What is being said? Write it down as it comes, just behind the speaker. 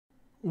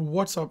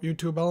What's up,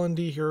 YouTube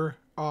LND here.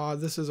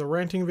 This is a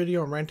ranting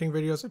video, and ranting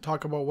videos I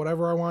talk about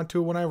whatever I want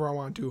to, whenever I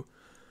want to.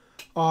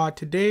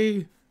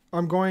 Today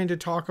I'm going to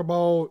talk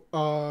about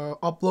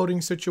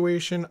uploading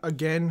situation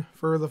again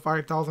for the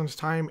 5,000th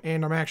time,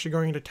 and I'm actually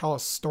going to tell a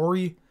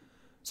story.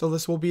 So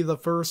this will be the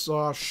first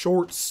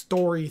short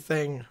story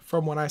thing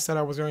from when I said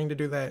I was going to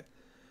do that.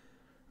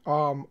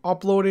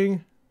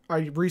 Uploading.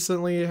 I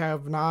recently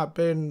have not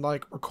been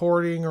like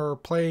recording or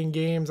playing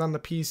games on the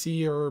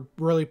PC or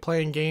really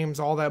playing games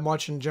all that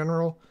much in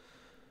general.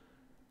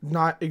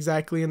 Not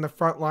exactly in the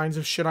front lines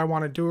of shit I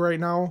want to do right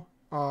now.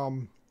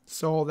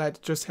 So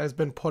that just has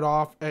been put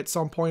off. At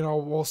some point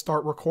we'll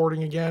start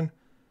recording again.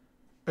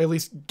 At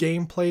least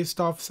gameplay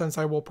stuff, since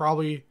I will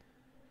probably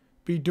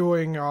be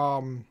doing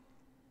the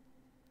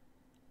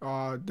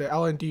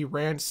LND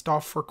rant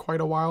stuff for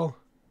quite a while.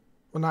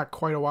 Well, not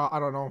quite a while, I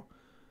don't know.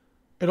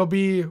 It'll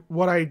be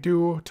what I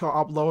do to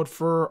upload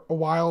for a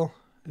while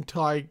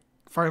until I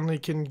finally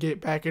can get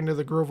back into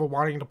the groove of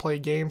wanting to play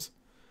games.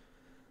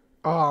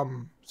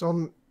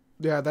 So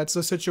yeah, that's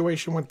the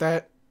situation with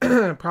that.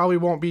 Probably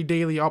won't be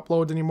daily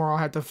uploads anymore. I'll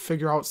have to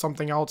figure out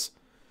something else.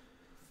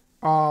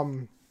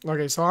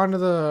 Okay, so on to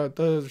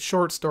the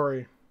short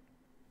story.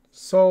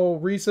 So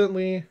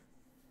recently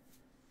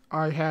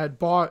I had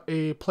bought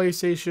a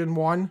PlayStation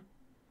 1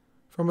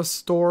 from a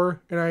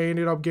store, and I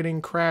ended up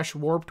getting crash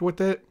warped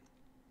with it.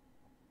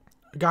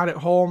 I got it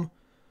home,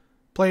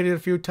 played it a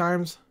few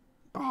times,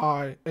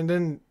 and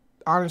then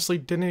honestly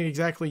didn't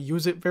exactly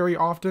use it very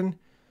often.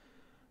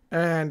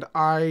 And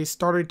I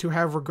started to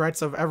have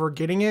regrets of ever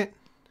getting it.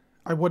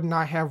 I would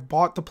not have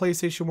bought the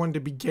PlayStation 1 to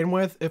begin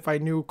with if I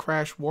knew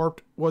Crash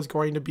Warped was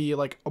going to be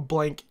like a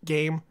blank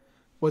game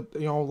with,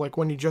 you know, like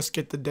when you just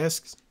get the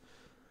discs.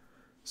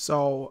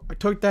 So I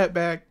took that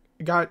back,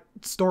 got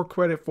store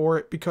credit for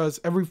it, because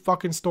every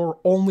fucking store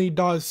only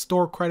does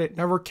store credit,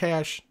 never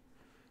cash.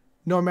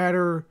 No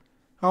matter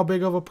how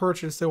big of a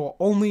purchase, they will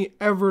only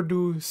ever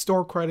do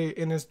store credit,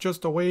 and it's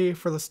just a way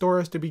for the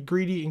stores to be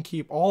greedy and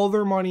keep all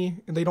their money,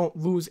 and they don't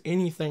lose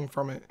anything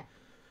from it.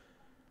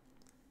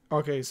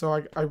 Okay,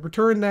 so I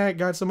returned that,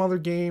 got some other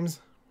games.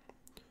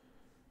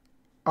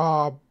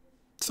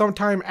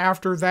 Sometime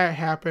after that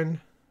happened,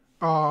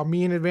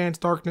 me and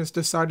LaNavadaDarkness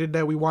decided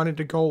that we wanted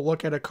to go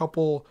look at a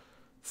couple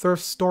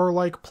thrift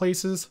store-like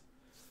places.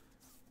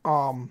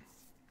 And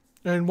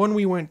when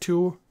we went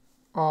to,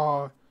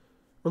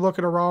 we're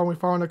looking around, we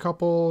found a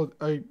couple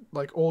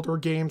like older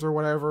games or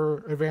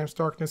whatever.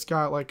 LaNavadaDarkness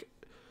got, like,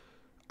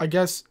 I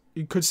guess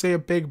you could say a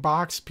big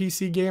box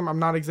PC game. I'm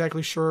not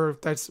exactly sure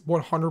if that's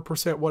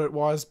 100% what it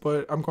was,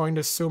 but I'm going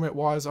to assume it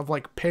was, of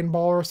like pinball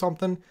or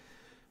something.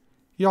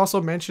 He also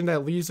mentioned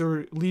that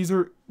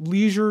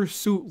Leisure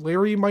Suit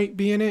Larry might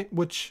be in it,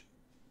 which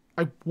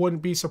I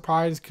wouldn't be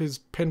surprised, because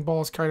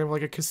pinball is kind of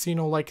like a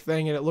casino-like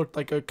thing, and it looked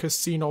like a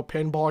casino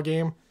pinball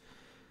game.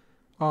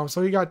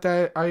 So he got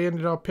that. I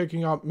ended up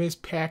picking up Miss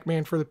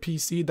Pac-Man for the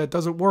PC. That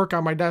doesn't work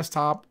on my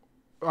desktop.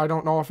 I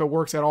don't know if it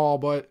works at all,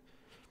 but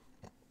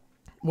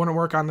wouldn't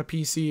work on the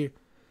PC.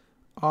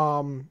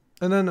 And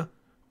then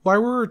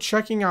while we were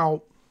checking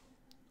out,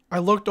 I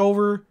looked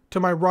over to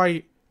my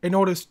right and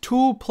noticed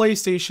two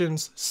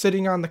PlayStations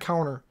sitting on the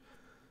counter.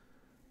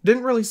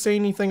 Didn't really say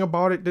anything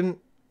about it. Didn't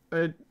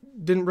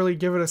really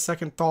give it a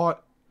second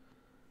thought.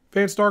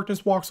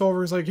 LaNavadaDarkness walks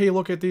over. He's like, "Hey,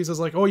 look at these." I was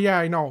like, "Oh yeah,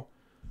 I know."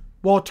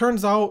 Well, it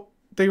turns out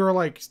they were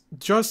like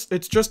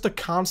it's just a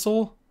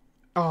console,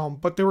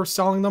 but they were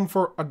selling them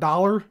for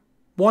 $1.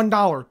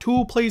 $1.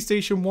 Two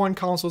PlayStation 1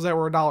 consoles that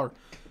were $1.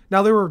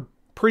 Now, they were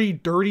pretty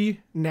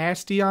dirty,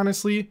 nasty,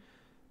 honestly,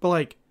 but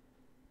like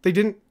they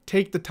didn't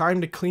take the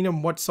time to clean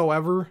them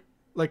whatsoever.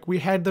 Like, we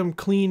had them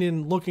clean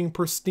and looking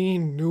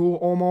pristine, new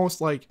almost,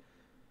 like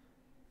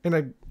in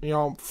a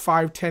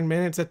 5-10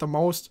 minutes at the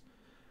most.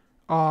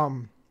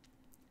 Now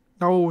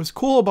what was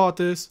cool about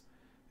this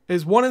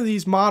is one of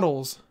these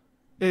models,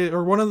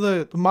 or one of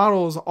the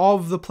models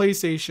of the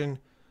PlayStation,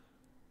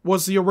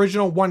 was the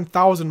original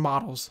 1000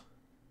 models.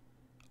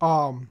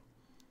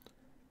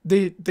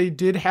 They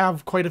did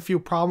have quite a few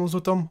problems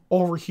with them,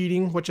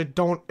 overheating, which I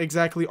don't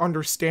exactly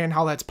understand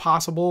how that's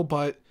possible,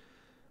 but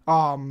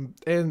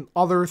and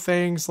other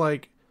things,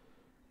 like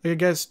I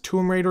guess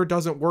Tomb Raider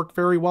doesn't work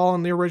very well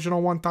in the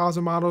original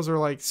 1000 models, or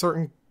like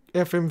certain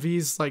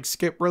FMVs like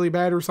skip really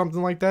bad or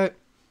something like that.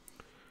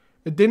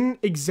 It didn't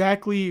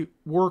exactly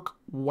work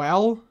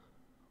well,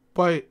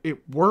 but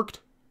it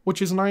worked,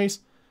 which is nice.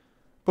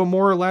 But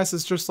more or less,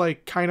 it's just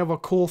like kind of a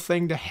cool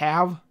thing to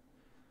have.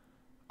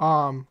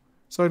 So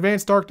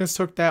LaNavadaDarkness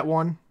took that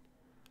one.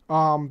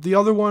 The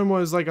other one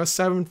was like a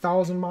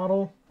 7000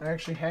 model. I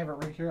actually have it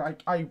right here.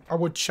 I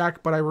would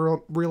check, but I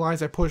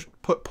realized I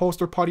put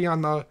poster putty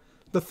on the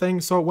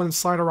thing so it wouldn't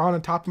slide around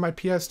on top of my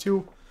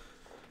PS2.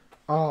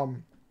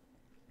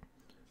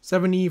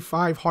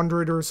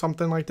 7500 or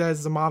something like that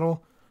is the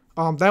model.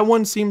 That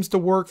one seems to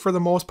work for the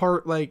most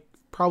part, like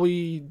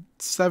probably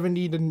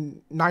 70 to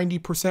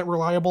 90%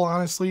 reliable,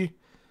 honestly.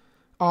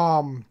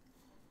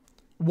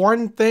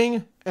 One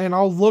thing, and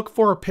I'll look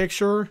for a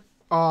picture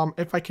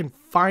if I can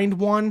find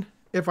one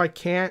If I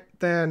can't,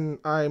 then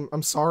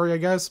I'm sorry, I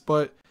guess,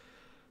 but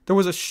there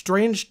was a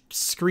strange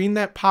screen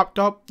that popped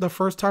up the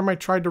first time I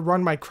tried to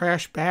run my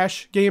Crash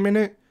Bash game in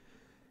it.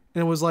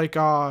 And it was like,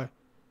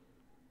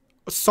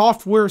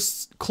 software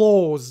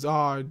closed,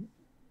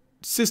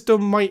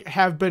 system might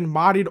have been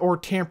modded or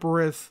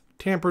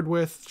tampered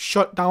with,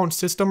 shut down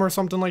system or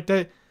something like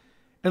that.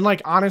 And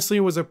like, honestly,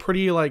 it was a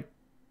pretty like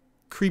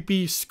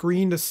creepy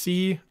screen to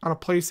see on a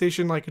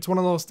PlayStation. Like, it's one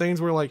of those things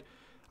where like,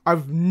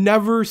 I've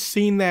never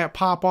seen that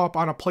pop up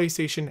on a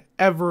PlayStation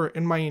ever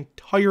in my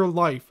entire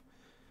life.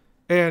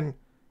 And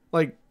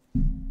like,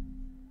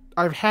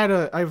 I've had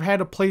a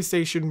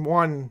PlayStation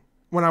 1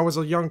 when I was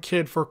a young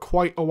kid for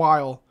quite a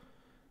while.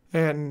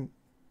 And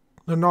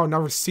no,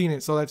 never seen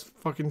it, so that's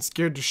fucking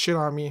scared the shit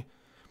out of me.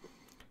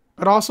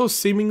 It also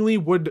seemingly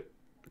would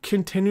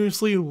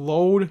continuously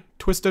load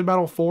Twisted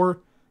Metal 4.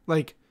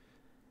 Like,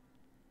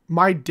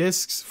 my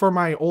discs for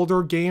my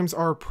older games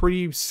are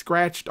pretty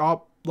scratched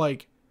up,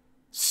 like,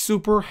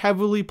 super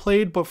heavily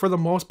played, but for the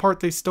most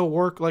part, they still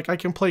work. Like, I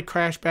can play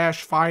Crash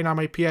Bash fine on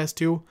my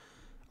PS2.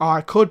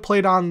 I could play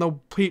it on the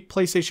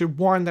PlayStation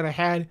 1 that I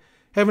had.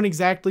 Haven't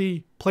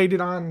exactly played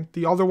it on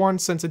the other one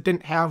since it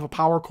didn't have a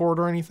power cord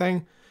or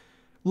anything.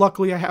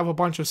 Luckily, I have a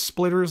bunch of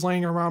splitters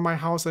laying around my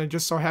house, and I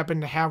just so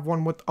happened to have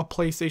one with a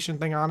PlayStation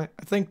thing on it.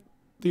 I think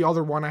the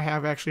other one I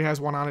have actually has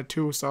one on it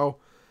too, so...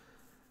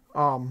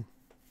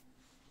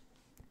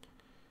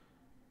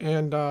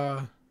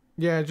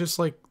 yeah, just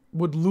like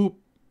would loop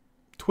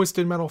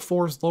Twisted Metal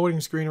 4's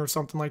loading screen or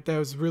something like that. It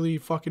was really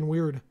fucking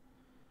weird.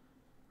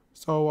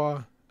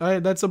 So,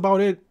 that's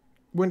about it.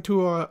 Went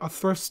to a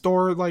thrift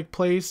store like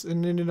place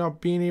and ended up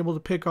being able to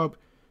pick up...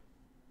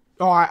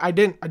 Oh, I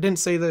didn't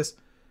say this.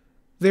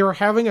 They were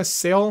having a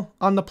sale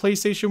on the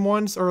PlayStation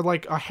 1s, or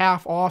like a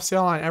half off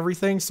sale on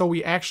everything. So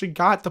we actually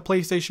got the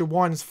PlayStation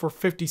 1s for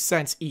 50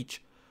 cents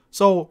each.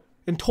 So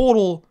in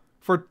total,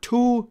 for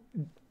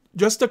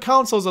just the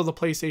consoles of the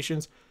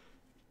PlayStations,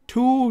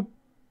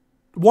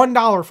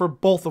 $1 for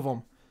both of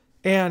them.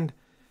 And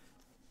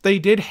they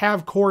did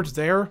have cords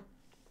there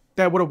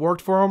that would have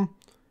worked for them.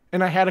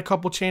 And I had a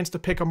couple chance to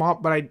pick them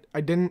up, but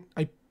I didn't.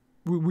 I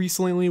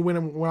recently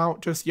went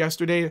out just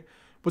yesterday,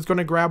 was going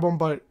to grab them,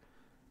 but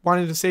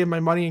wanted to save my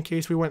money in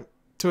case we went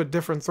to a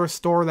different thrift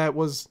store that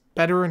was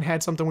better and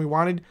had something we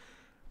wanted.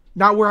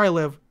 Not where I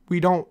live.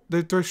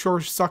 The thrift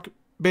stores suck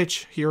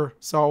bitch here,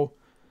 so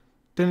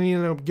didn't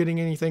end up getting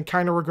anything.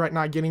 Kind of regret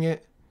not getting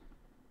it.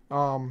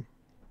 I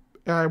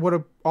would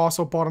have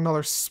also bought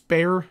another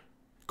spare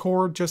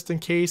cord just in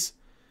case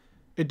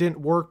it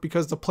didn't work,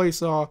 because the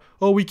place, oh,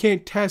 we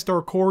can't test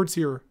our cords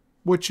here,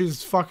 which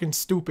is fucking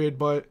stupid,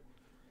 but...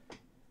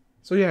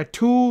 So yeah,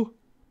 two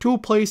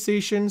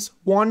PlayStations,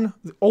 one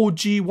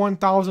OG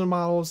 1000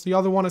 models, the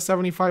other one a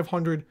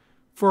 7500,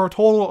 for a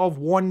total of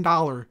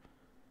 $1.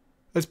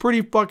 That's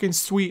pretty fucking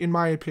sweet in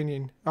my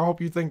opinion. I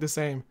hope you think the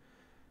same.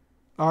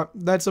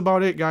 That's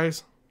about it,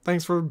 guys.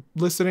 Thanks for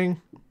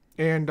listening,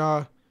 and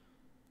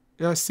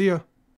yeah, see ya.